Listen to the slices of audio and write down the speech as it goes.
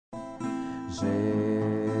Gospod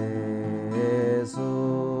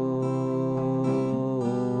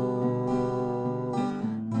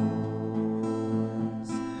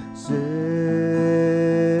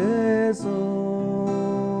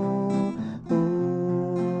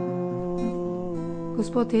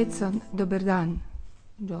Edson, dober dan.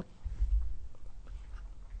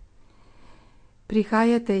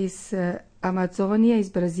 Prihajate iz Amazonije, iz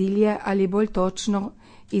Brazilije ali bolj točno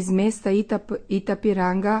iz mesta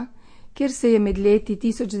Itapiranga, kjer se je med leti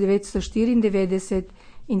 1994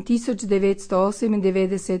 in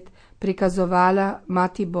 1998 prikazovala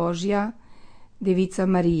Mati Božja, Devica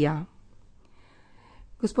Marija.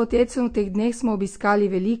 Gospod Edson, v teh dneh smo obiskali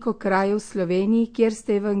veliko krajev v Sloveniji, kjer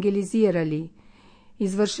ste evangelizirali.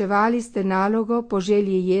 Izvrševali ste nalogo po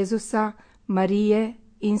želji Jezusa, Marije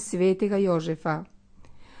in svetega Jožefa.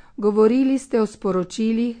 Govorili ste o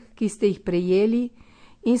sporočilih, ki ste jih prejeli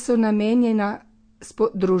in so namenjena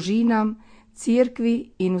družinam,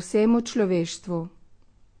 cerkvi in vsemu človeštvu.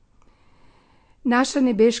 Naša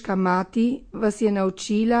nebeška mati vas je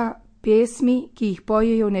naučila pesmi, ki jih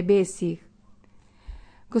pojejo v nebesih.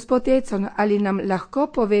 Gospod Edson, ali nam lahko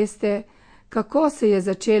poveste, kako se je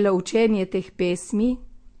začelo učenje teh pesmi?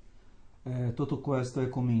 Tutto questo è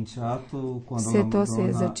cominciato quando Vse to se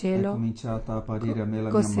je začelo,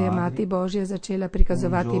 ko se je Mati Božja začela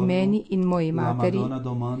prikazovati meni in moji materi.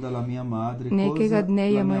 Nekega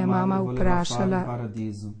dne je moja mama vprašala,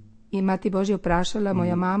 in Mati Božja vprašala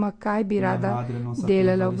moja mama, kaj bi rada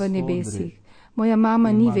delala v nebesih. Moja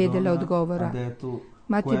mama ni vedela odgovora.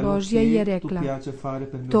 Mati Božja je rekla,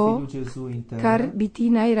 to, kar bi ti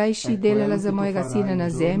najrajši delala za mojega sina na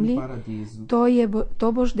zemlji,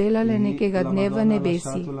 to boš delala nekega dne v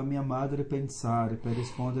nebesih.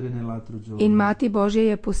 In Mati Božja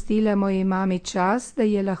je pustila moji mami čas, da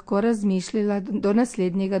je lahko razmišljala do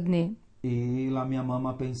naslednjega dne.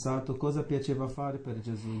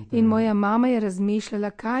 In moja mama je razmišljala,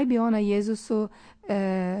 kaj bi ona Jezusu,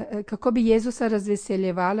 kako bi Jezusa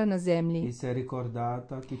razveseljevala na zemlji.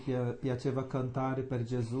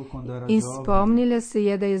 In spomnila se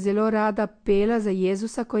je, da je zelo rada pela za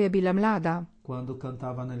Jezusa, ko je bila mlada.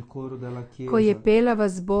 Ko je pela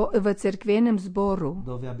v cerkvenem zboru,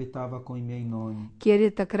 kjer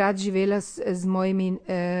je takrat živela z mojimi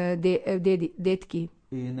dedki.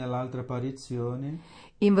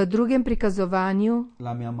 In v drugem prikazovanju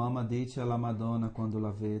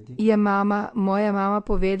je moja mama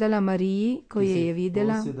povedala Mariji, ko je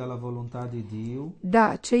videla,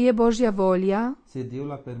 da če je Božja volja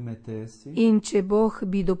in če Bog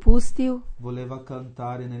bi dopustil,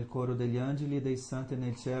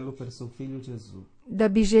 da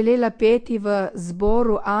bi želela peti v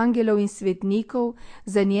zboru angelov in svetnikov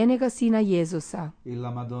za njenega sina Jezusa.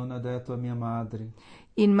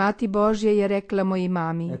 In Mati Božja je rekla moji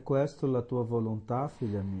mami,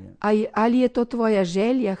 ali je to tvoja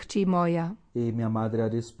želja, hči moja?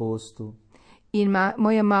 In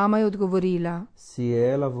moja mama je odgovorila,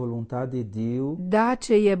 da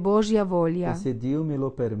če je Božja volja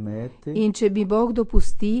in če bi Bog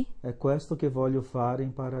dopusti,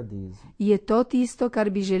 je to tisto, kar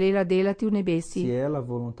bi želela delati v nebesih.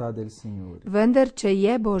 Vendar, če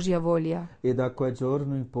je Božja volja.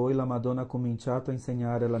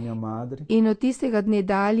 In od tistega dne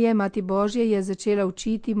dalje Mati Božja je začela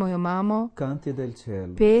učiti mojo mamo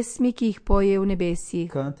pesmi, ki jih poje v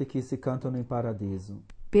nebesih.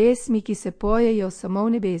 Pesmi, ki se pojejo samo v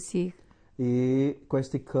nebesih.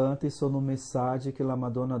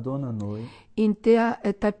 In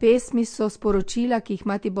te pesmi so sporočila, ki jih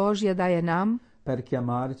Mati Božja daje nam,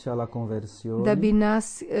 da bi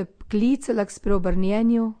nas klicala k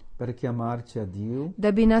spreobrnjenju,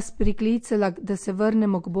 da bi nas priklicala, da se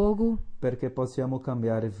vrnemo k Bogu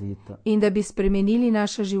in da bi spremenili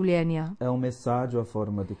naša življenja.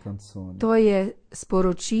 To je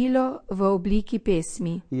sporočilo v obliki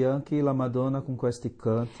pesmi.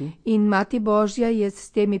 In Mati Božja je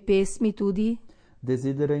s temi pesmi tudi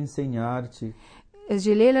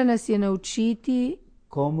želela nas je naučiti,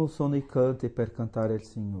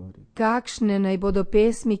 kakšne naj bodo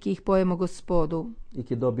pesmi, ki jih pojemo Gospodu.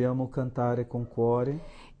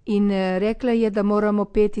 In rekla je, da moramo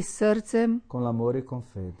peti s srcem,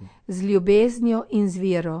 z ljubeznijo in z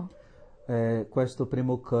vero. Questo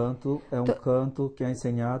primo canto è un canto che ha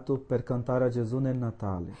insegnato per cantare a Gesù nel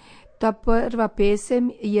Natale. Ta prva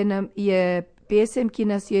pesem je pesem, ki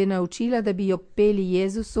nas je naučila, da bi jo peli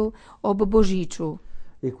Jezusu ob Božiču.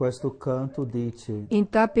 E questo canto dice, in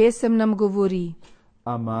ta pesem nam govori,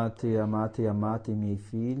 Amate, amate, amate i miei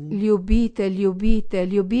figli. Ljubite, ljubite,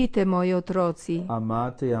 ljubite moji otroci.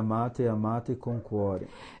 Amate, amate, amate con cuore.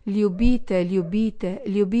 Ljubite, ljubite,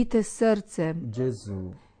 ljubite srcem.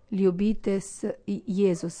 Gesù. Ljubite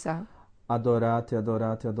Jezusa. Adorate,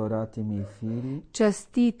 adorate, adorate i miei figli.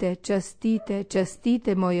 Častite, častite,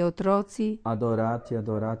 častite moji otroci. Adorate,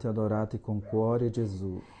 adorate, adorate con cuore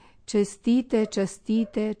Gesù. Častite,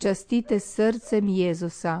 častite, častite srcem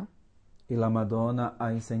Jezusa. E la Madonna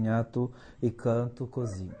ha insegnato il canto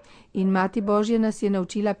così. In Mati Božja nas je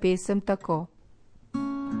naučila pesem tako.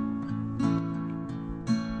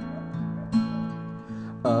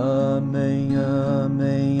 Amém,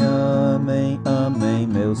 amém, amém, amém,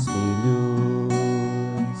 meus filhos.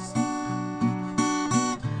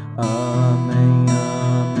 Amém,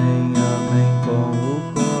 amém, amém, com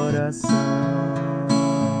o coração.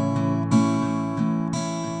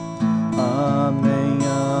 Amém,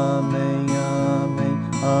 amém, amém,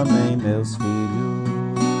 amém, meus filhos.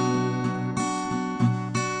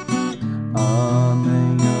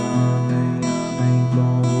 Amém, amém, amém,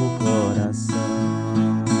 com o coração.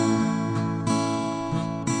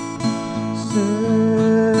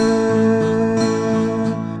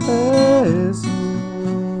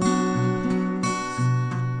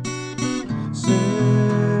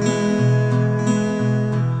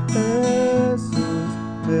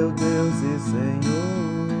 Meu Deus e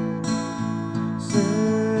Senhor,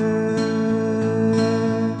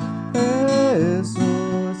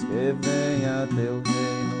 Jesus, que venha teu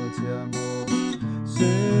reino de amor,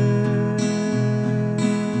 Jesus.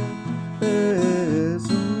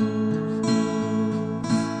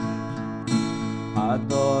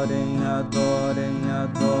 Adorem, adorem,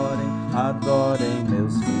 adorem, adorem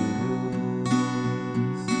meus filhos.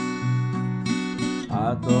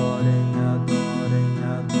 Adorem, adorem,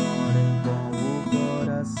 adorem com o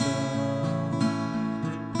coração.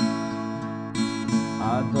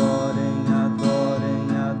 Adorem, adorem,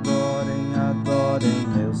 adorem, adorem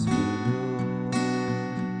meus filhos.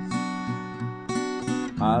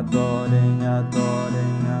 Adorem,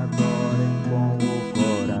 adorem, adorem com o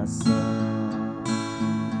coração.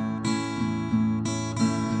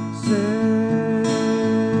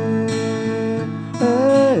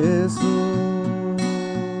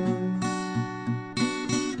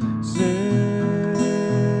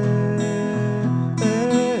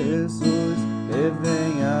 Jesus, que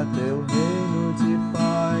venha teu reino de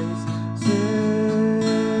paz.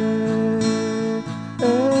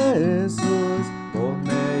 Jesus, por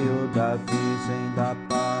meio da Virgem da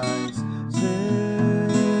Paz.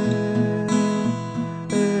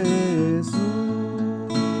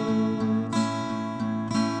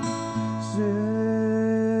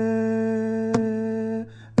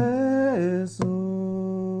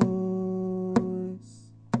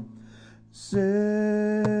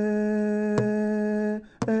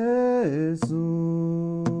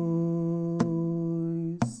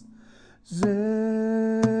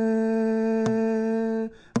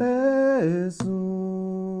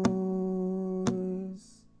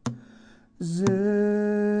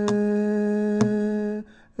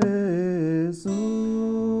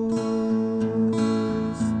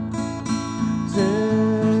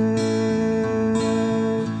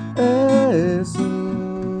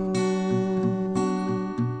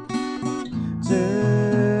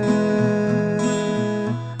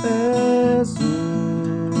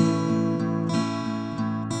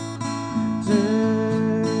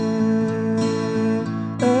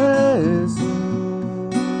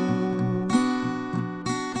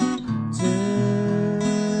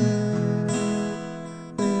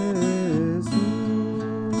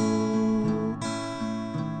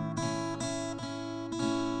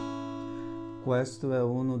 Questo è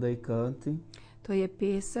uno dei canti To je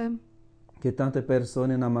pesem, che tante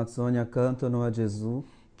persone in Amazzonia cantano a Gesù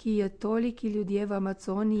ki jo toliki ljudje v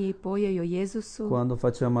Amazoniji pojejo Jezusu, quando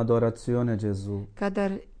facciamo adorazione a Gesù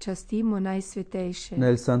kadar častimo najsvetejše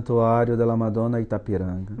nel santuario della Madonna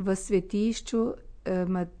Itapiranga, v svetišču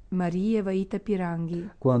Marije v Itapirangi,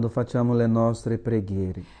 quando facciamo le nostre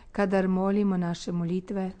preghiere. kadar molimo naše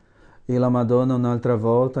molitve. E la Madonna un'altra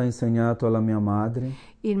volta ha insegnato alla mia madre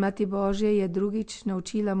In Mati Božja je drugič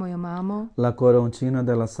naučila mojo mamo la coroncina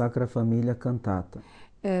della Sacra Famiglia cantata.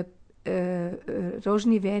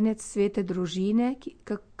 rožni venec svete družine,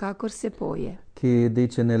 kakor se poje. Che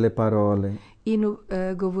dice nelle parole: In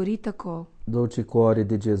govori tako: dolci cuore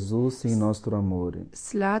di Gesù, sii nostro amore.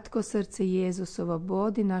 Sladko srce Jezusovo,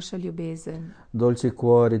 bodi naša ljubezen. Dolci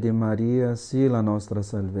cuore di Maria, sii la nostra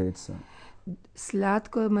salvezza.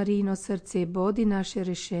 Sladko Marijino srce, bodi naše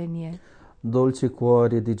rešenje. Dolci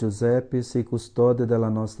cuore di Giuseppe, sii custode della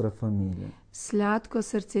nostra famiglia. Slatko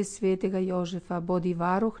srce svetega Jožefa, bodi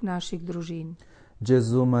varuh naših družin.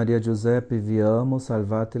 Gesù, Maria, Giuseppe, vi amo,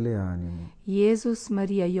 salvate le anime. Jezus,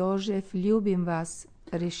 Marija, Jožef, ljubim vas,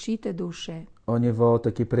 rešite duše. Ogni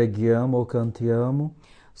volta che preghiamo o cantiamo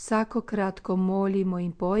Vsakokrat, ko molimo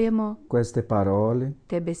in pojemo queste parole,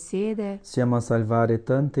 te besede, siamo a salvare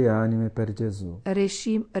tante anime per Gesù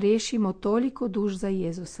rešimo toliko duš za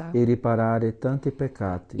Jezusa e riparare tanti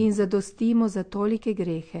peccati. in zadostimo za tolike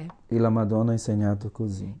grehe. E la Madonna ha insegnato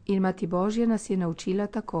così. In Mati Božja nas je naučila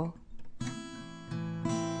tako.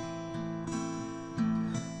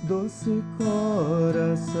 Doce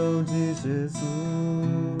coração de Jesus,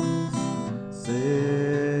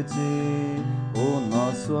 sede o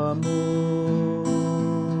nosso amor.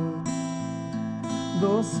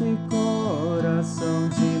 Doce coração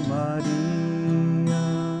de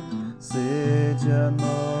Maria, sede a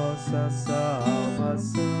nossa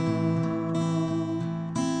salvação.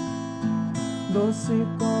 Doce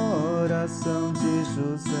coração de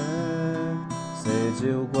José, sede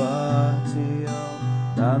o guardião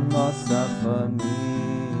da nossa família.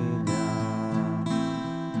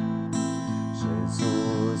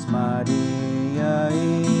 Jesus, Maria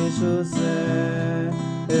e José,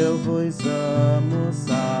 eu vos amo,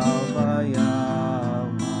 salvai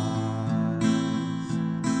almas.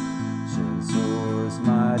 Jesus,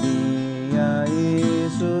 Maria e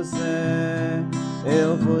José,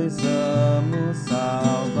 eu vos amo,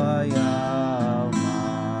 salvai almas.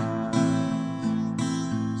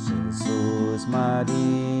 Jesus,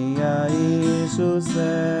 Maria e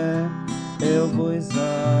José, eu vos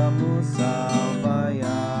amo, salvai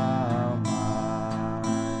almas.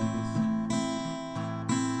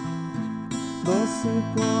 Doce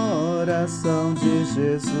coração de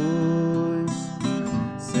Jesus,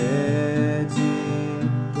 sede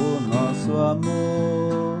o nosso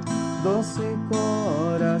amor. Doce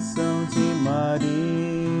coração de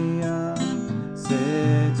Maria,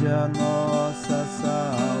 sede a nossa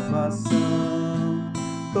salvação.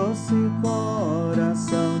 Doce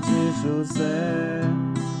coração de José,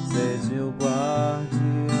 sede o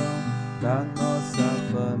guardião da nossa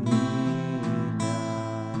família.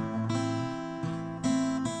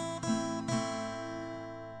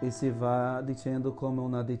 E se va dicendo come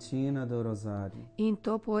una decina del rosario. In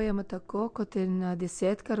to pojemo tako, kot ena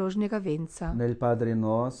desetka rožnega venca. Nel Padre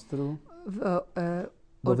Nostro, V,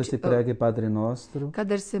 dove si prega il Padre Nostro,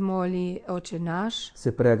 kadar se moli Oče naš,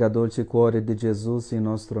 si prega dolce cuore di Gesù, il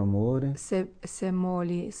nostro amore, se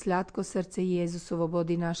moli sladko srce Jezusovo,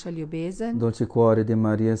 bodi naša ljubezen, dolce cuore di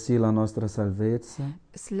Maria, sì, la nostra salvezza,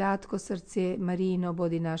 sladko srce Marijino,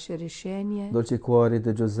 bodi naše rešenje, dolce cuore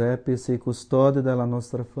di Giuseppe, sei custode della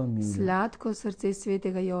nostra famiglia. sladko srce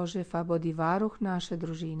svetega Jožefa, bodi varuh naše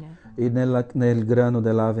družine. E nel grano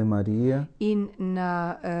dell'Ave Maria In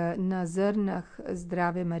na zrnah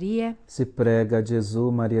zdrave Marije si prega Gesù,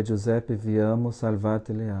 Maria, Giuseppe, vi amo,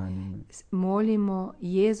 salvate le anime. molimo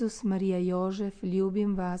Jezus, Marija, Jožef,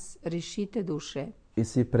 ljubim vas, rešite duše. E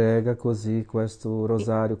si prega così questo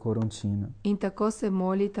rosario coroncino. In tako se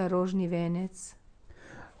molita rožni venec.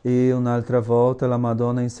 E un'altra volta la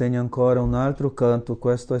Madonna insegna ancora un altro canto,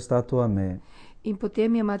 questo è stato a me. In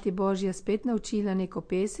potem je Mati Božja spet naučila neko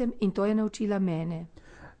pesem in to je naučila mene.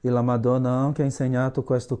 E la Madonna anche ha insegnato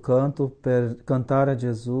questo canto per cantare a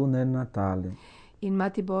Gesù nel Natale. In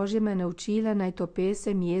Mati Božja me je naučila, naj to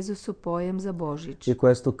pesem Jezusu pojem za Božič. E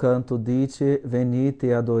questo canto dice: venite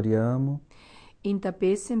e adoriamo In ta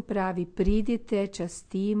pesem pravi: pridite,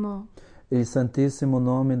 častimo il santissimo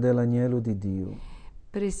nome dell'agnello di Dio.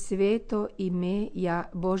 presveto ime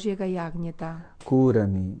Božjega jagnjeta.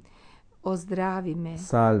 Curami, Ozdravi me,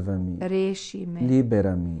 salvami, reši me,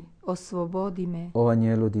 liberami, osvobodi me, o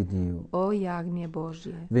agnello di Dio. o jagnje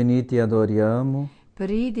Božje. Venite e adoriamo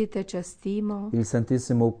Pridite, častimo il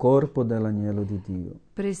santissimo corpo dell'agnello di Dio.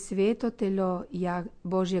 presveto telo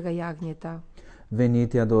Božjega jagnjeta.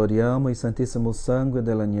 Venite e adoriamo il santissimo sangue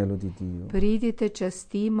dell'agnello di Dio. Pridite,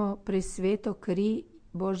 častimo presveto kri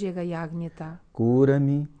Božjega jagnjeta.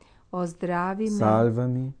 Curami, Ozdravi me,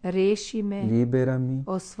 salvami, reši me, liberami,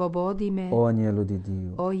 osvobodi me, o agnello di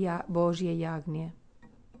Dio. o Božje jagnje.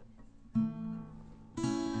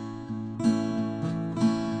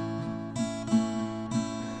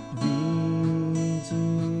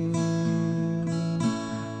 Vinde,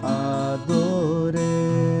 adoremos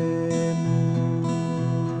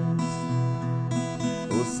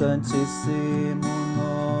o santíssimo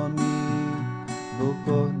nome do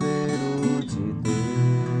Cordeiro de Deus.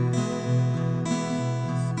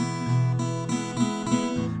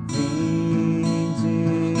 Vinde,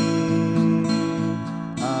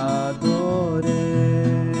 adoremos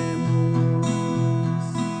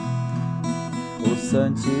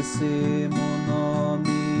santíssimo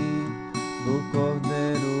nome do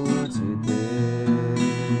Cordeiro de Deus.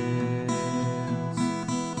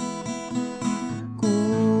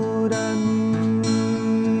 Cura-me,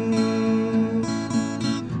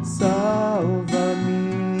 salva-me,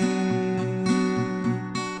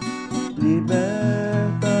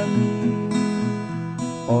 liberta-me,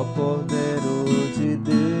 ó Cordeiro de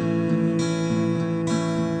Deus.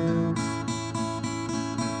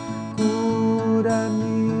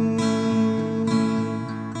 Cura-me,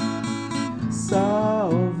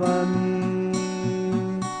 salva-me,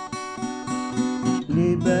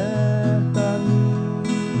 liberta-me,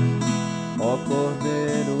 ó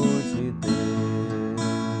Cordeiro de Deus.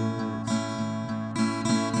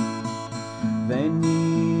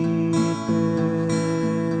 Venite,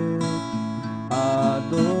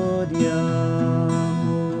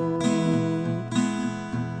 adoriamo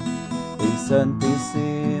il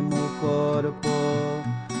Santissimo Corpo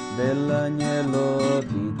dell'Agnello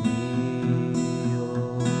di Dio.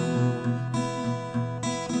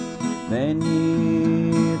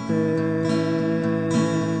 Venite,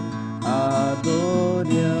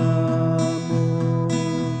 adoriamo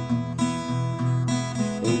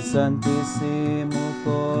il Santissimo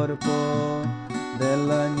Corpo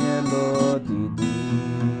dell'Agnello di Dio.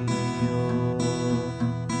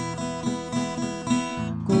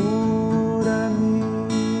 Curami,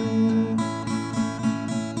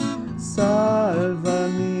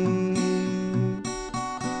 salvami,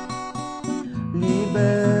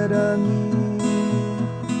 liberami,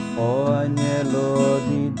 ó Agnello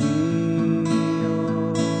di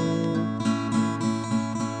Dio.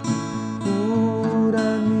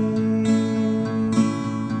 Curami,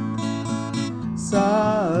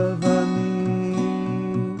 salvami,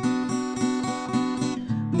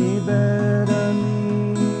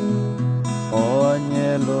 liberami, ó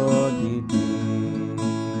Agnello di Dio.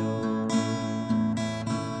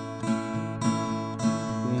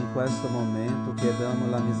 In questo momento chiediamo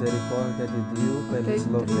la misericordia di Dio per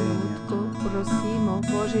l'Eslovênia. Prosimo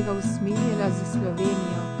Božjega usmiljenja za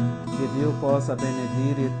Slovenijo, Che Dio possa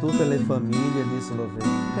benedire tutte le famiglie di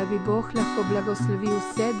Eslovênia. da bi Bog lahko blagoslovil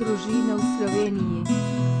vse družine v Sloveniji,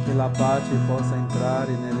 Che la pace possa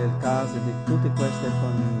entrare nelle case di tutte queste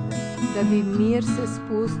famiglie. da bi mir se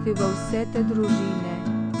spustil v vse te družine.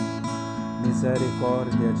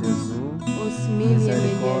 Misericordia Gesù, Usmiljenje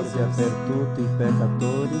misericordia Jezus, per tutti i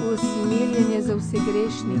peccatori, usmiljenje za vse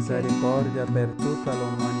grešnike, misericordia per tutta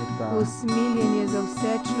l'umanità. usmiljenje za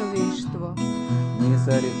vse človeštvo,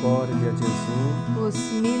 Misericordia Gesù,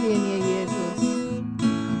 usmiljenje Jezus,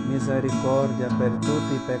 misericordia per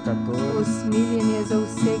tutti i peccatori, usmiljenje za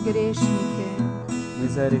vse grešnike,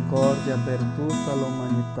 misericordia per tutta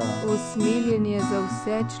l'umanità. usmiljenje za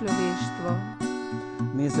vse človeštvo,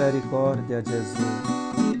 Misericordia Gesù,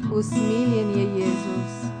 usmiljenje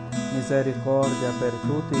Jezus, misericordia per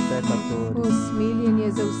tutti i peccatori,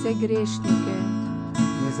 usmiljenje za vse grešnike,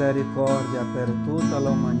 misericordia per tutta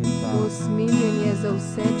l'umanità. usmiljenje za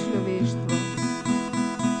vse človeštvo.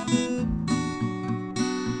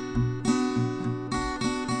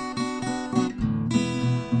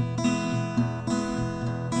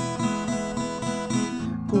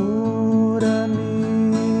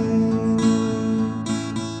 Curami,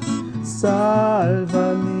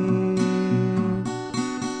 salvami,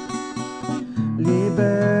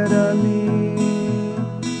 liberami,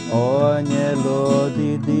 ó Agnello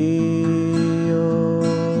di Dio.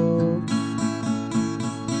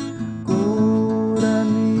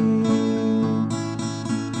 Curami,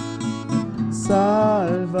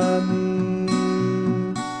 salvami,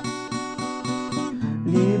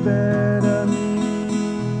 liberami,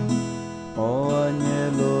 ó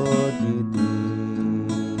Agnello di Dio.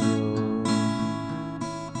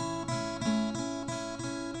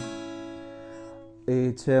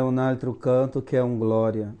 E c'è un altro canto che è un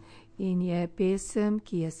gloria. In je pesem,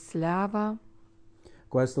 ki je slava.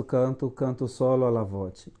 Questo canto canto solo alla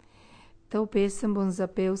voce. To pesem bom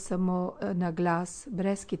zapel samo na glas,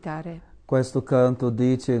 brez kitare. Questo canto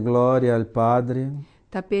dice gloria al Padre,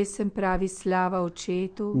 Ta pesem pravi slava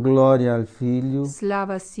Očetu, gloria al Figlio,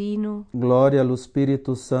 slava Sinu, gloria allo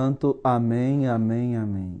Spirito Santo. Amen, amen,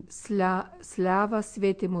 amen. slava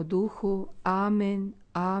Svetemu Duhu. Amen,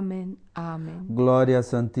 amen, amen. Gloria a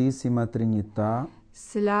Santissima Trinità.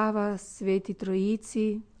 Slava Sveti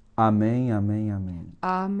Trojici. Amen, amen, amen.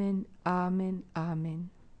 Amen, amen, amen.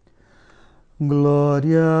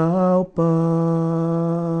 Gloria ao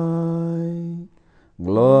Pai,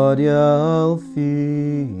 glória ao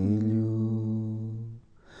Filho,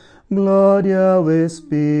 glória ao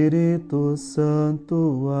Espírito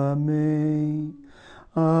Santo. Amém.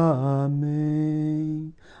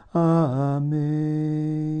 Amém.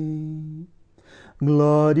 Amém.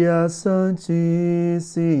 Glória à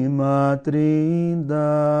Santíssima Trindade.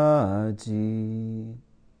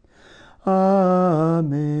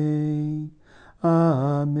 Amém.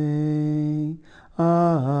 Amém.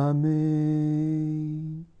 Amém.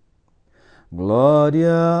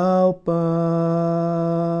 Glória ao Pai,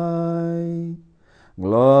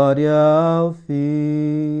 glória ao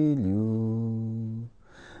Filho,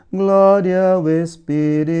 glória ao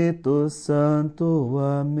Espírito Santo.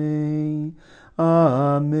 Amém.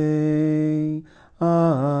 Amém.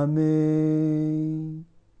 Amém.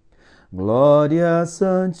 Glória à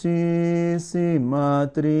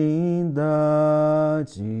Santíssima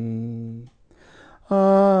Trindade.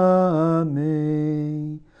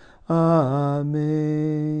 Amém.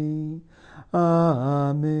 Amém.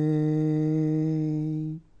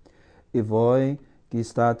 Amém. E voi che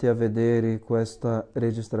state a vedere questa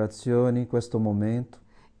registrazione in questo momento,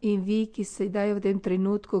 In vi, ki sedaj v tem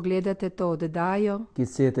trenutku gledate to oddajo, che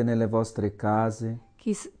siete nelle vostre case,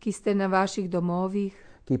 ki ste na vaših domovih,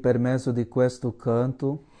 che per mezzo di questo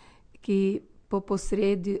canto ki po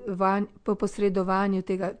posredovanju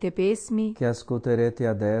te pesmi, che ascolterete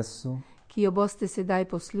adesso, ki jo boste sedaj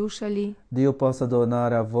poslušali, Dio possa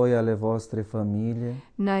donare a voi e alle vostre famiglie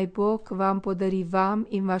naj Bog vam podari vam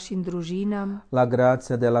in vašim družinam la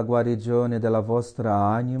grazia della guarigione della vostra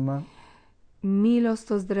anima,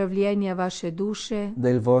 milost ozdravljenja vaše duše,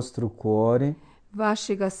 del vostro cuore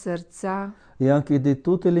vašega srca e anche di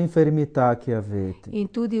tutte le infermità che avete. in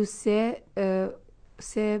tudi vse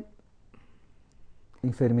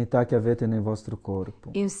Infermità che avete nel vostro corpo.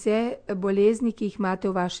 in vse bolezni, ki jih imate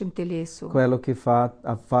v vašem telesu. Quello che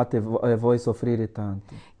fate voi soffrire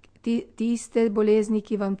tanto. Tiste bolezni,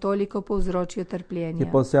 ki vam toliko povzročijo Che trpljenje.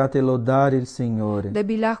 possiate lodare il Signore Da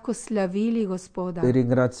bi lahko slavili Gospoda, e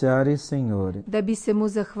ringraziare il Signore da bi se mu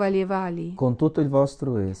zahvaljevali con tutto il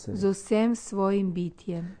vostro essere. z vsem svojim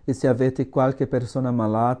bitjem. E se avete qualche persona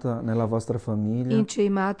malata nella vostra famiglia, In če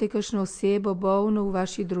imate kakšno osebo bolno v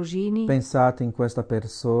vaši družini, pensate in questa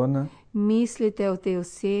persona mislite o tej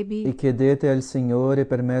osebi e chiedete al Signore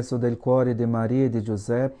per mezzo del cuore di Maria e di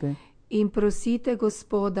Giuseppe in prosite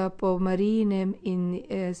Gospoda po Marijinem in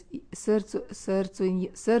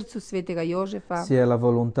srcu svetega Jožefa, se è la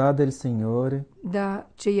volontà del Signore, da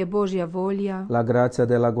če je Božja volja, la grazia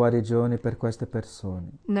della guarigione per queste persone.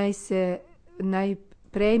 naj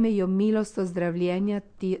prejmejo milost ozdravljenja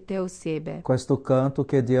te osebe. Questo canto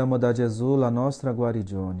chiediamo da Gesù la nostra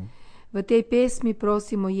guarigione. V tej pesmi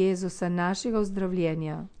prosimo Jezusa našega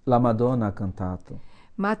ozdravljenja. La Madonna ha cantato.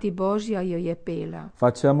 Mati Božja jo je pela.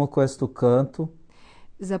 Facciamo questo canto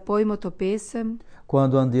Zapojmo to pesem,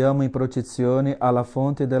 quando andiamo in processione alla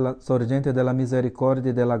fonte della sorgente della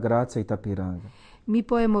misericordia e della grazia Itapiranga. mi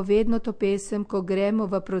pojemo vedno to pesem, ko gremo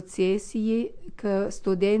v procesiji k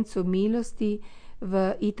studencu milosti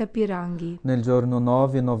v Itapirangi. Nel giorno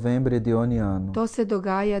 9 novembre di ogni anno, To se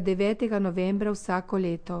dogaja 9. novembra vsako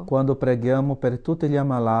leto. quando preghiamo per tutti gli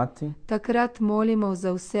ammalati Takrat molimo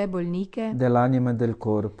za vse bolnike, dell'anima e del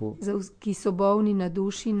corpo, ki so bolni na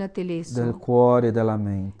duši in na telesu, del cuore e della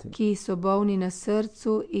mente. ki so bolni na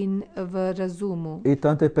srcu in v razumu. E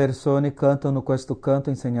tante persone cantano questo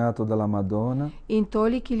canto insegnato dalla Madonna In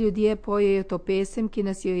toliki ljudje pojejo to pesem, ki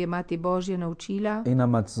nas jo je Mati Božja naučila in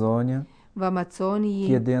Amazzonia, v Amazoniji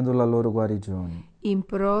chiedendo la loro guarigione. in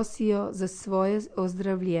prosijo za svoje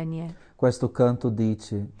ozdravljenje. Questo canto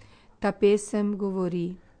dice: Ta pesem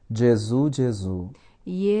govori: Gesù, Gesù,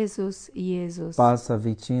 Jezus, Jezus, passa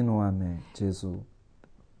vicino a me, Gesù.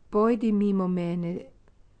 pojdi mimo mene,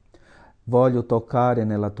 Voglio toccare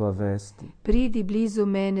nella tua veste, pridi blizu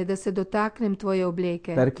mene, da se dotaknem tvoje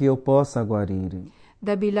obleke, perché io possa guarire.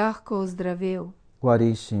 da bi lahko ozdravel.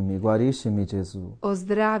 Guariscimi, guariscimi Gesù.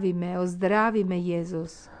 Ozdravi me,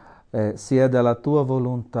 Jezus. Se è della tua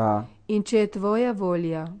volontà, In če je tvoja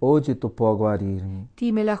volja, oggi tu puoi guarirmi.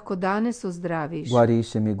 ti me lahko danes ozdraviš.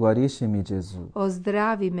 Guariscimi, guariscimi Gesù.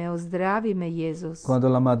 Ozdravi me, Jezus. Quando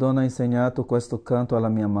la Madonna ha insegnato questo canto alla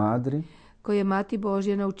mia madre, Ko je Mati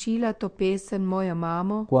Božja naučila to pesem mojo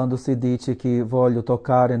mamo, quando si dice che voglio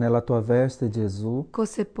toccare nella tua veste Gesù, ko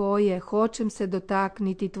se poje, hočem se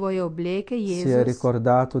dotakniti tvoje obleke, si è Jezus,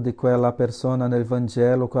 ricordato di quella persona nel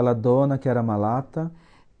Vangelo, quella donna che era malata,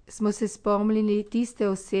 smo se spomnili tiste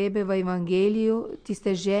osebe v Evangeliju,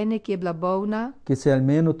 tiste žene, ki je bila bolna, che se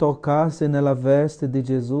almeno toccasse nella veste di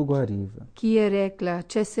Gesù guariva. ki je rekla,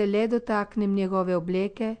 če se le dotaknem njegove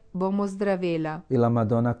obleke, bom ozdravela. E la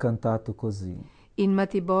Madonna ha cantato così. In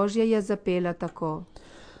Mati Božja je zapela tako.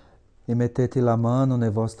 E mettete la mano nei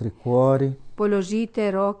vostri cuori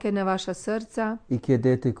položite roke na vaša srca e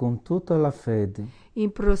chiedete con tutta la fede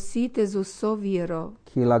in prosite z vso vero,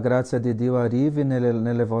 che la grazia di Dio arrivi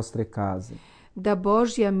nelle vostre case da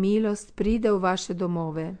Božja milost pride v vaše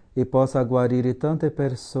domove e possa guarire tante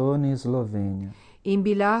persone in Eslovênia in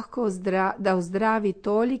bi lahko da ozdravi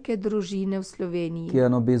tolike družine v Sloveniji, che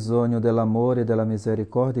hanno bisogno dell'amore e della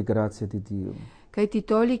misericordia e grazia di Dio. kajti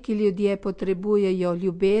toliki ljudje potrebujejo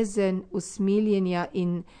ljubezen, usmiljenja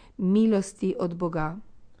in milosti od Boga.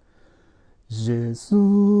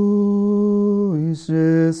 Jesus,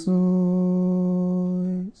 Jesus,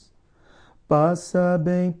 passa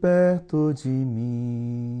bem perto de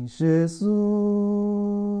mim, Jesus,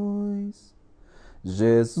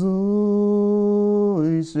 Jesus,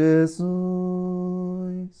 Jesus,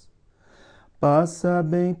 passa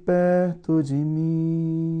bem perto de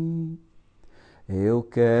mim. Eu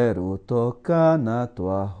quero tocar na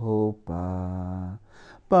tua roupa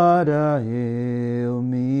para eu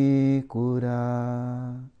me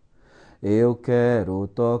curar. Eu quero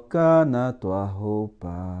tocar na tua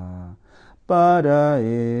roupa para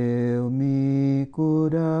eu me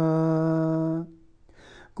curar.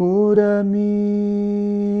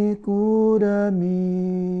 Cura-me, cura-me,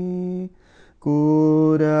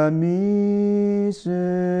 cura-me,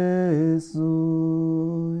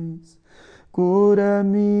 Jesus.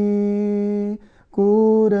 Cura-me,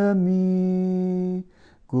 cura-me,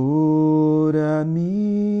 cura-me,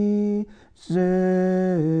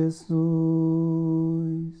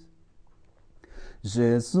 Jesus.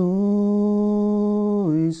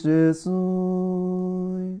 Jesus, Jesus,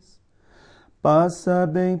 passa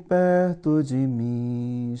bem perto de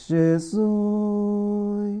mim, Jesus.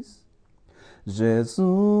 Jesus,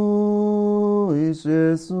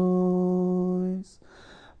 Jesus,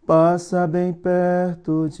 passa bem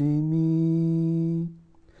perto de mim.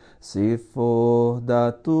 Se for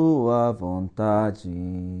da tua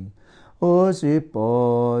vontade, hoje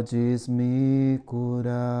podes me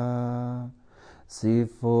curar. Se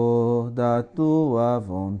for da tua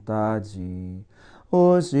vontade,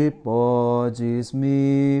 hoje podes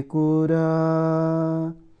me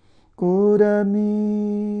curar.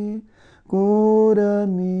 Cura-me,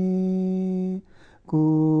 cura-me,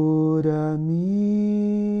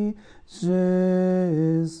 cura-me,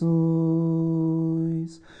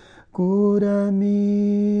 Jesus. Cura-me,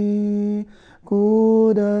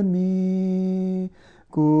 cura-me,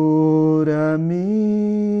 cura-me,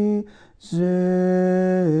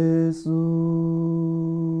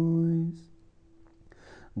 Jesus.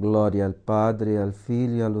 Glória ao Padre, ao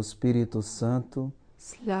Filho e ao Espírito Santo,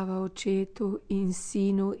 Slava Očetu in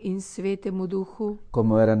Sinu in Svetemu Duhu,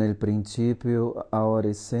 como era nel principio, ora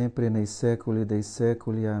e sempre, nei secoli dei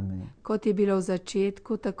secoli. Amen. kot je bilo v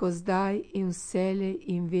začetku, tako zdaj in vselej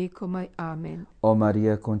in vekomaj. Amen. Ó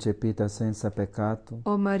Maria concepita senza peccato,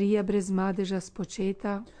 O Marija brez madeža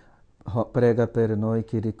spočeta, prega per noi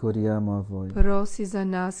che ricorriamo a voi. prosi za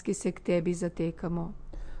nas, ki se k tebi zatekamo.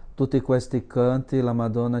 Tutti questi canti la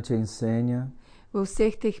Madonna ci insegna V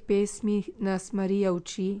vseh teh pesmih nas Marija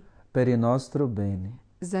uči per il nostro bene,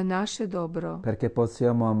 za naše dobro, perché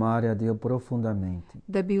possiamo amare a Dio profondamente,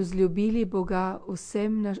 da bi vzljubili Boga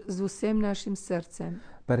z vsem našim srcem,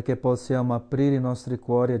 perché possiamo aprire i nostri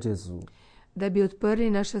cuori a Gesù. da bi odprli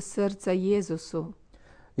naša srca Jezusu.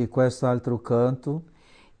 E questo altro canto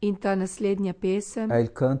In ta naslednja pesem è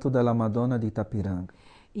il canto della Madonna di Itapiranga.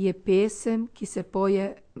 je pesem, ki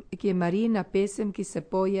je Marijina pesem, ki se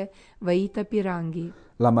poje v Itapirangi.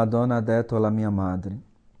 La Madonna ha detto alla mia madre,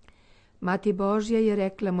 Mati Božja je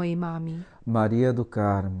rekla moji mami, Maria do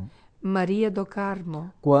Carmo, Marija do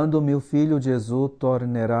Carmo, quando mio figlio Gesù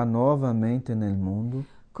tornerà nuovamente nel mondo,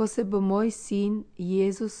 ko se bo moj sin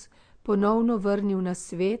Jezus ponovno vrnil na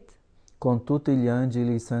svet, con tutti gli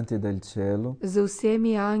angeli santi del cielo, z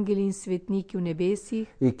vsemi angeli in svetniki v nebesih,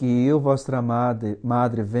 e che io, vostra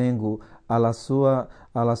madre, vengo alla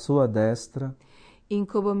sua destra, in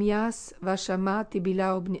ko bom jaz, vaša mati,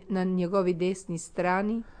 bila na njegovi desni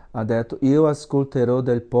strani, ha detto, io ascolterò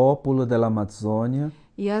del popolo dell'Amazzonia,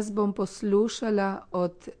 jaz bom poslušala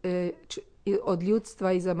od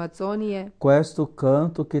ljudstva iz Amazonije questo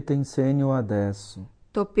canto che ti insegno adesso.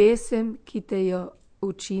 to pesem, ki te jo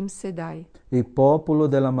učim sedaj. Il popolo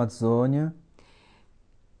dell'Amazzonia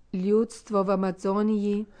Ljudstvo v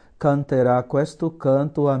Amazoniji canterà questo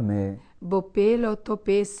canto a me, bo pelo to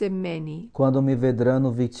pesem meni, quando mi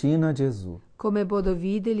vedranno vicino a Gesù, ko me bodo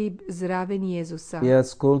videli zraven Jezusa. e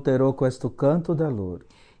ascolterò questo canto da loro.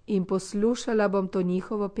 In poslušala bom to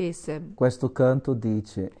njihovo pesem. Questo canto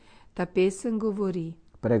dice, Ta pesem govori: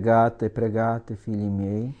 pregate, pregate, figli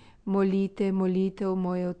miei, molite, molite, o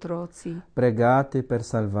moji otroci, pregate per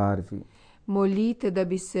salvarvi, Molite da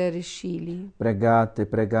bi se rešili. Pregate,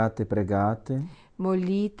 pregate, pregate.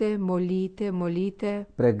 Molite, molite, molite.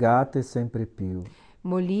 Pregate sempre più.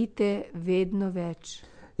 Molite vedno več.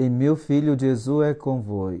 E meu filho Gesù è con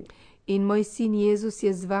voi. In moj sin Jezus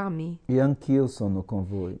je z vami. E anch'io sono con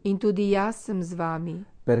voi. In tudi jaz sem z vami.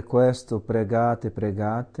 Per questo pregate,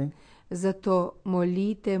 pregate. Zato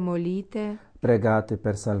molite, molite. Pregate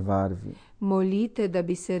per salvarvi. Molite da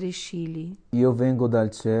bi se rešili. Io vengo dal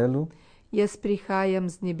cielo Jaz prihajam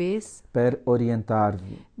z nebes, per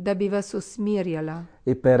orientarvi da bi vas usmirjala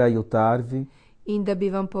e per aiutarvi in da bi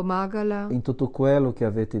vam pomagala in tutto quello che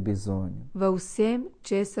avete bisogno. v vsem,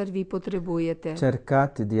 česar vi potrebujete.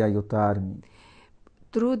 Cercate di aiutarmi,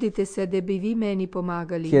 Trudite se, da bi vi meni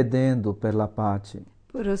pomagali. chiedendo per la pace.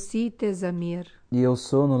 Prosite za mir. Io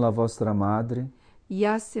sono la vostra madre,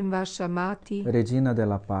 Jaz sem vaša mati, regina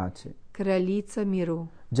della pace. kraljica miru.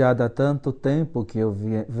 Già da tanto tempo che io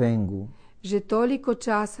vengo, Že toliko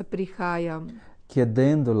časa prihajam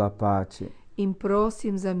chiedendo la pace. in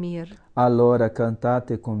prosim za mir. Allora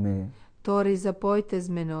cantate con me. Torej zapojte z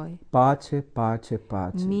menoj. Pace, pace,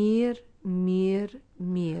 pace. Mir, mir,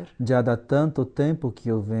 mir. Già da tanto tempo che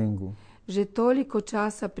io vengo, Že toliko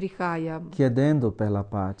časa prihajam, chiedendo per la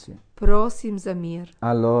pace. prosim za mir.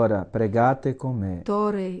 Allora pregate con me.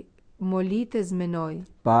 Torej, molite z menoj.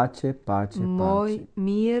 Pace, pace, Moj pace.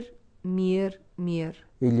 mir, mir, mir.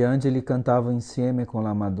 E gli angeli cantavano insieme con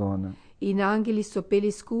la Madonna, In angeli so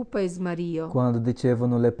peli skupaj z Marijo, quando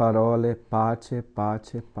dicevano le parole pace,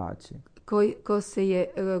 pace, pace. ko se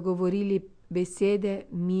je govorili besede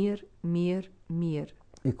mir, mir, mir.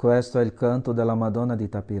 E questo è il canto della Madonna di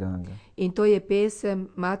Itapiranga. In to je pesem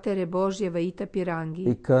Matere Božje v Itapirangi.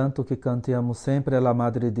 Il canto che cantiamo sempre alla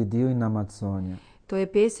Madre di Dio in Amazzonia, To je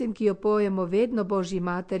pesem, ki jo pojemo vedno Božji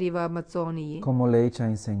materi v Amazoniji, come lei ci ha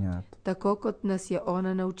insegnato. tako kot nas je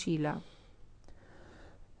ona naučila.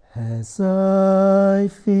 Rezai,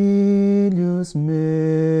 filhos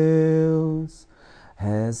meus,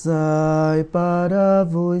 rezai para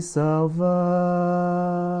vos salvar.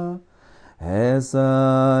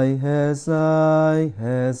 Rezai, rezai,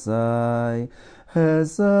 rezai,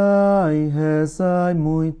 rezai, rezai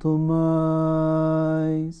muito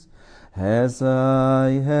mais.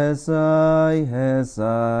 Rezai, rezai,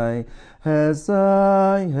 rezai,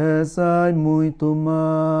 rezai, rezai muito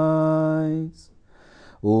mais.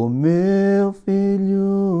 O meu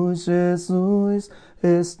filho Jesus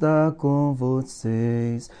está com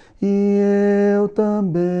vocês e eu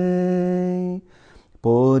também.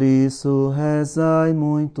 Por isso rezai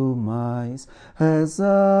muito mais,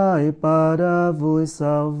 rezai para vos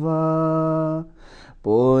salvar.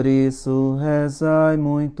 Por isso rezai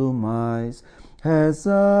muito mais,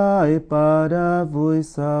 rezai para vos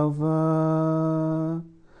salvar.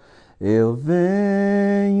 Eu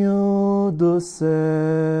venho do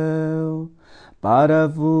céu para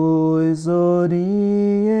vos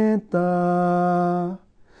orientar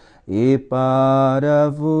e para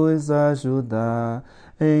vos ajudar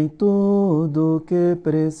em tudo que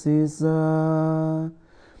precisar.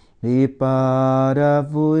 E para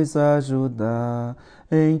vos ajudar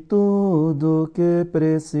em tudo que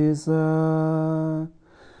precisar.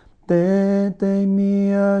 Tentem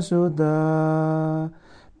me ajudar,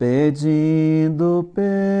 pedindo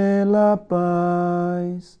pela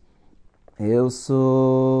paz. Eu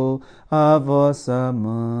sou a vossa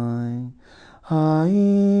mãe,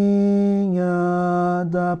 Rainha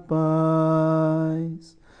da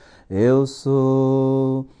paz. Eu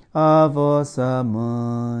sou a vossa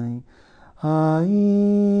mãe,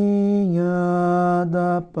 Rainha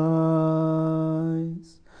da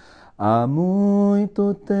paz. Há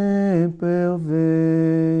muito tempo eu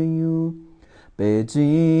venho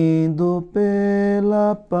pedindo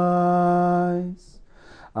pela paz.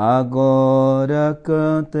 Agora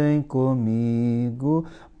cantem comigo,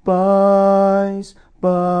 paz,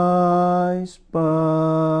 paz,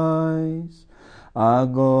 paz.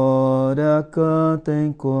 Agora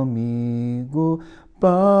cantem comigo,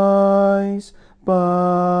 paz,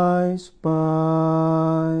 paz,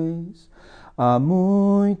 paz. Há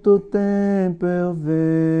muito tempo eu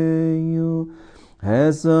venho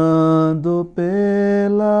rezando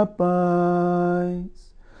pela paz.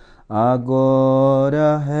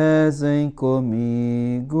 Agora rezem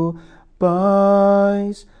comigo,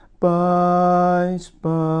 paz, paz,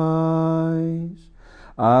 paz.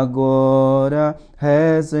 Agora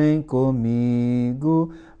rezem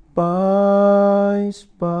comigo, paz,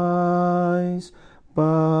 paz,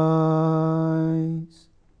 paz.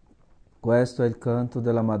 Questo è il canto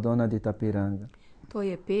della Madonna di Itapiranga. To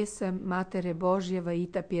je pesem Matere Božje v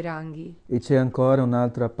Itapirangi. E c'è ancora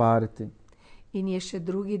un'altra parte. In je še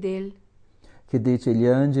drugi del. che dice gli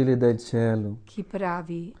angeli del cielo che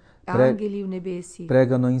pravi, Pre- angeli u nebesi,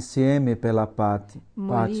 pregano insieme per la pace.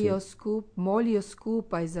 molijo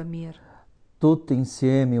skupaj za mir. Tutti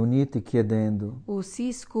insieme uniti chiedendo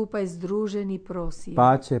Vsi skupaj združeni prosijo.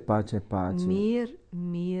 pace, pace, pace. Mir,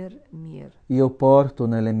 mir, mir. Io porto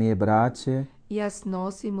nelle mie braccia Jaz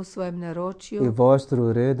nosim v svojem il naročju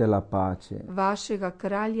vostro re della pace. vašega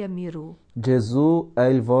kralja miru. Gesù è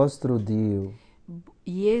il vostro Dio.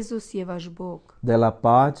 Jezus je vaš Bog. Della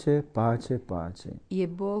pace, pace, pace. Je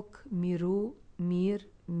Bog miru, mir,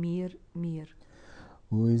 mir, mir.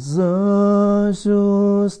 Os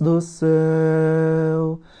anjos do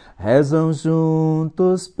céu rezam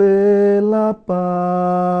juntos pela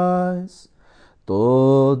paz,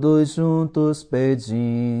 todos juntos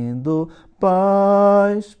pedindo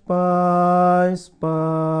paz, paz,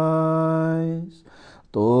 paz.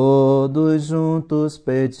 Todos juntos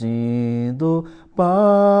pedindo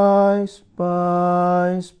paz,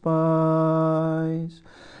 paz, paz.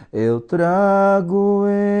 Eu trago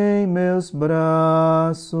em meus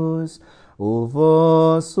braços o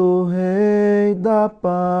vosso Rei da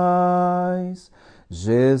paz.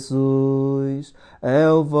 Jesus é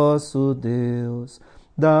o vosso Deus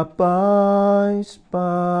da paz,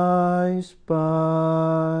 paz,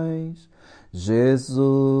 paz.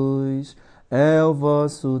 Jesus é o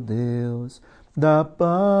vosso Deus da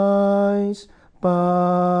paz,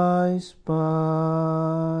 paz,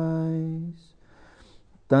 paz.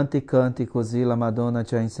 Tanti canti così la Madonna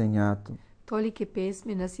ci ha insegnato. Tolike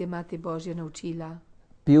pesmi nas je Mati Božja naučila.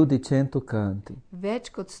 Più di 100 canti.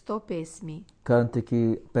 Več kot 100 pesmi. Canti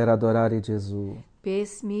per adorare Gesù.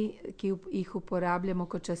 Pesmi, ki jih uporabljamo,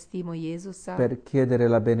 ko častimo Jezusa. Per chiedere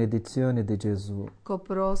la benedizione di Gesù. Ko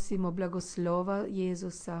prosimo blagoslova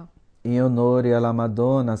Jezusa. In onore alla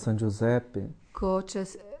Madonna, San Giuseppe. Ko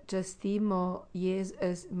častimo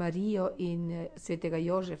Marijo in svetega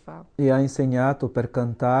Jožefa. E ha insegnato per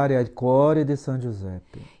cantare al cuore di San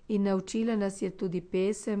Giuseppe. In naučila nas je tudi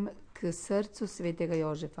pesem k srcu svetega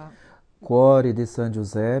Jožefa. Cuore di San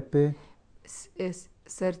Giuseppe.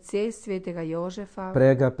 Srce svetega Jožefa.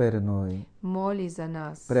 Prega per noi. Moli za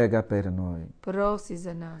nas. Prega per noi. Prosi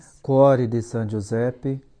za nas. Cuore di San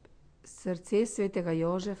Giuseppe. Srce svetega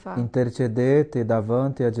Jožefa. Intercedete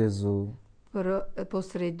davanti a Gesù.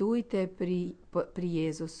 Posredujte pri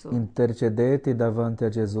Jezusu. Intercedete davanti a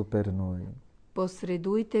Gesù per noi.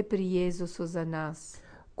 Posredujte pri Jezusu za nas.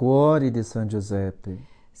 Cuore di San Giuseppe.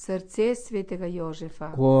 Srce svetega Jožefa.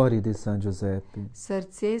 Cuore di San Giuseppe.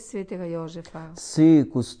 Srce svetega Jožefa. Sii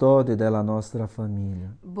custode della nostra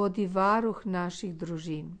famiglia. Bodi varuh naših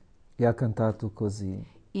družin. E ha cantato così.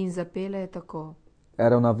 In zapela je tako.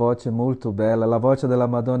 Era una voce molto bella, la voce della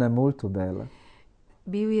Madonna è molto bella.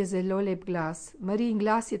 Bil je zelo lep glas. Marijin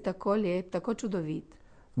glas je tako lep, tako čudovit.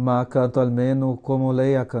 Ma canto almeno come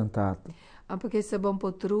lei ha cantato. Ampak jaz se bom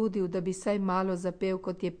potrudil, da bi saj malo zapel,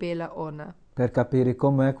 kot je pela ona. Per capire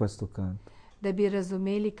com'è questo canto. Da bi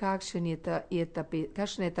razumeli, kakšna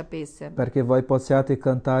je ta pesem. Perché voi possiate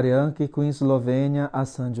cantare anche qui in Slovenia a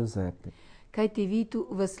San Giuseppe. Kajti vi tu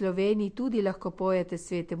v Sloveniji tudi lahko pojete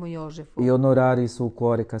svetemu Jožefu. E onorare il suo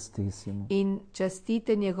cuore castissimo. In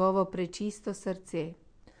častite njegovo prečisto srce.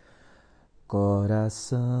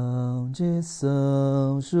 Coração de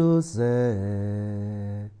São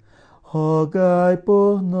José, rogai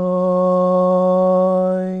por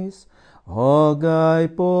nós, rogai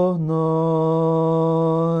por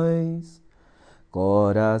nós.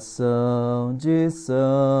 Coração de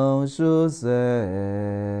São José,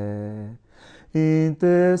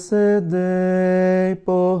 intercedei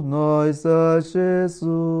por nós a Jesus.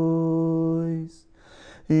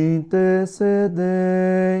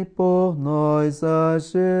 Intercedei por nós a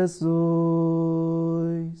Jesus.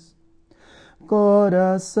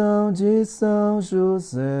 Coração de São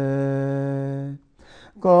José,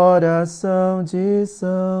 coração de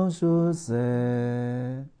São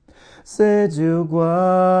José, sede o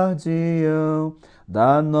guardião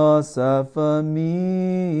da nossa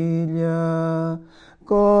família.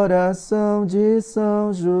 Coração de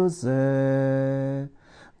São José,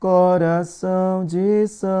 coração de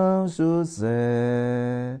São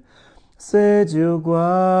José, sede o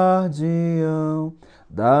guardião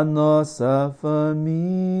da nossa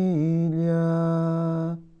família.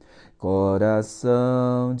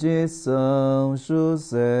 Coração de São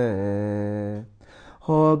José,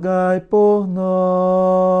 rogai por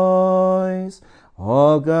nós,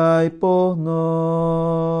 rogai por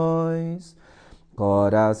nós.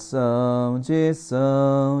 Coração de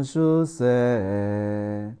São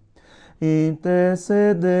José,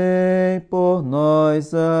 intercedei por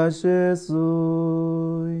nós a Jesus.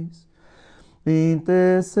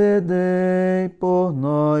 intercedei por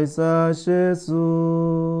nós a Jesus.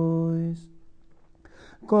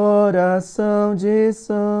 Coração de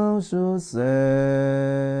São José,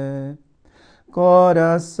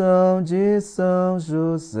 coração de São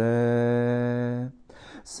José,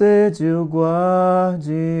 sede o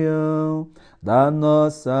guardião da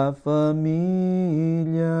nossa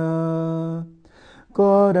família.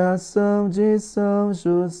 Coração de São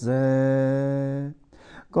José,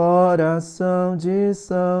 coração de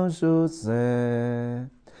São José,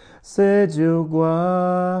 sede o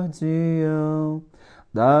guardião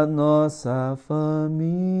da nossa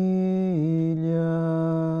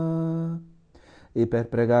famiglia. E per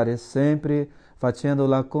pregare sempre facendo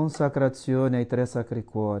la consacrazione ai tre sacri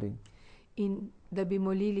cuori. In da bi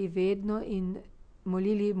molili vedno in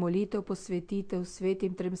molili molitev posvetitev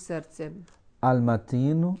svetim trem srcem. Al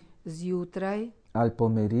mattino, Zjutraj, al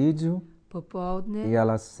pomeriggio popovdne e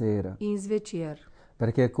alla sera. in zvečer.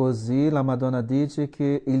 Perché così la Madonna dice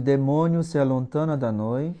che il demonio si allontana da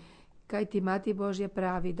noi Kajti Mati Božja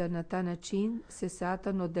pravi, da na ta način se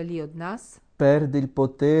Satan oddali od nas, perde il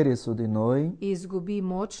potere su di noi izgubi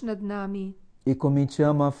moč nad nami e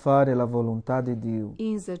cominciamo a fare la volontà di Dio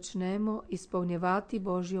in začnemo izpolnjevati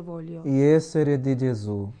Božjo voljo e essere di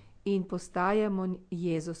Gesù in postajamo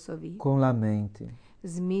Jezusovi con la mente,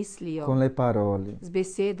 z mislijo, con le parole, z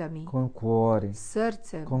besedami, con cuore, s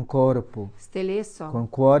srcem, con corpo, s telesom, con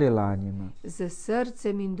cuore e l'anima. z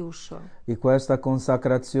srcem in dušo. E questa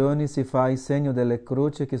consacrazione si fa ai segni delle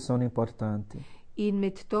croci che sono importanti. In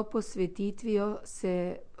med to posvetitvijo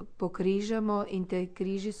se pokrižamo in te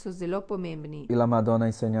križi so zelo pomembni. E la Madonna ha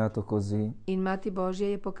insegnato così. In Mati Božja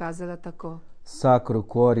je pokazala tako. Sacro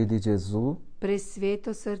cuore di Gesù,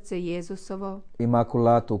 Presveto srce Jezusovo,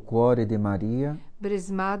 Immacolato cuore di Maria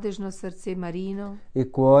brezmadežno srce Marino, e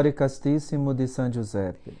cuore castissimo di San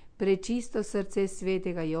Giuseppe. prečisto srce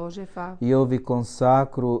svetega Jožefa, Io vi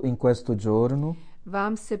consacro in questo giorno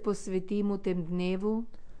vam se posvetim v tem dnevu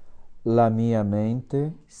la mia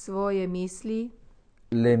mente, svoje misli,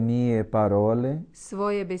 le mie parole,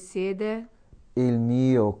 svoje besede, il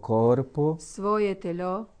mio corpo, svoje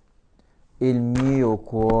telo, il mio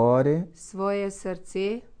cuore, svoje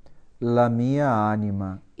srce la mia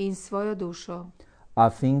anima, in svojo dušo,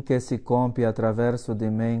 affinché si compia attraverso di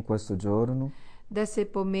me in questo giorno da se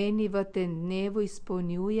pomeni v tem dnevu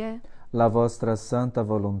izpolnjuje la vostra santa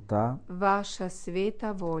volontà. vaša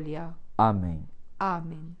sveta volja. Amen.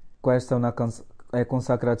 Amen. Questa è una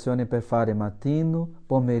consacrazione per fare mattino,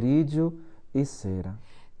 pomeriggio e sera.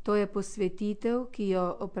 To je posvetitev, ki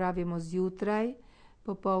jo opravimo zjutraj,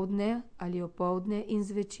 popovdne ali opoldne in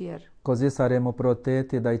zvečer. Così saremo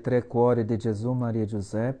protetti dai tre cuori di Gesù, Maria e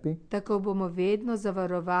Giuseppe. Tako bomo vedno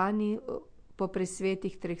zavarovani po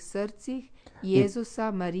presvetih treh srcih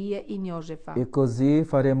Jezusa, Marije in Jožefa. E così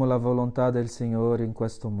faremo la volontà del Signore in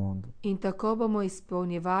questo mondo. In tako bomo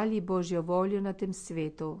izpolnjevali Božjo voljo na tem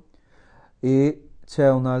svetu. E c'è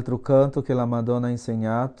un altro canto che la Madonna ha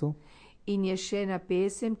insegnato, In je še ena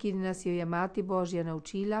pesem, ki nas jo je Mati Božja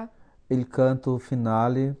naučila, il canto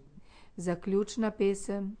finale zaključna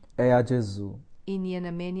pesem, è a Gesù, in je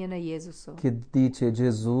namenjena Jezusu. che dice: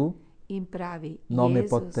 Gesù, In pravi, nome Jezus,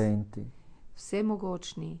 potente,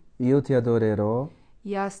 vsemogočni, io ti adorerò,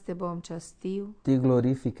 jaz te bom častil, ti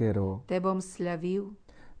glorificherò. te bom slavil.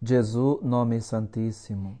 Gesù, nome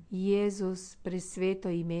santissimo, Jezus, presveto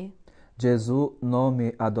ime, Gesù,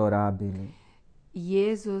 nome adorabile.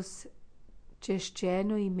 Jezus,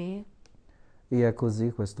 češčeno ime. E è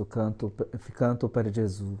così questo canto per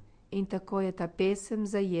Gesù. In tako je ta pesem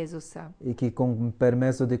za Jezusa. E che con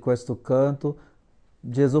permesso di questo canto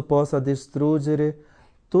Gesù possa distruggere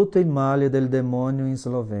tutto il male del demonio in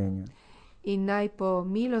Slovenia. In naj po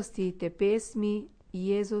milosti te pesmi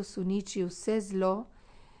Jezus uniči vse zlo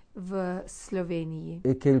v Sloveniji.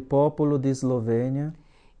 E che il popolo di Slovenia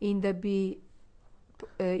In da bi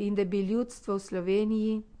ljudstvo v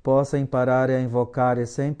Sloveniji possa imparare a invocare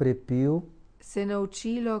sempre più se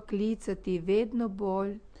naučilo klicati vedno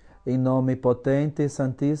bolj il nome potente,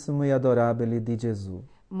 santissimo e adorabile di Gesù.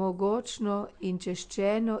 mogočno in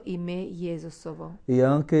češčeno ime Jezusovo. E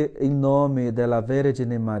anche il nome della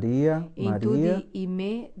Vergine Maria, In tudi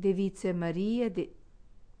ime Device Marije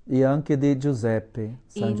e anche di Giuseppe,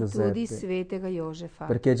 San in tudi Giuseppe. svetega Jožefa.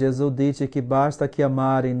 Perché Gesù dice che basta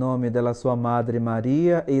chiamare il nome della sua madre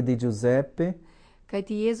Maria e di Giuseppe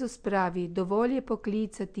Kajti Jezus pravi, dovolj je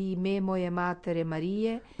poklicati ime moje matere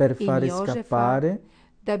Marije per in fare Jožefa, scappare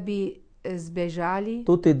da bi zbežali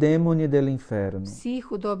tutti i demoni dell'inferno vsi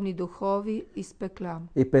hudobni duhovi iz pekla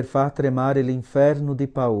e per far tremare l'inferno di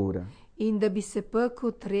paura. in da bi se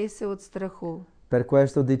pekel tresel od strahu. Per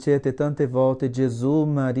questo dicete tante volte Gesù,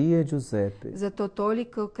 Maria e Giuseppe. Zato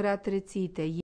toliko krat recite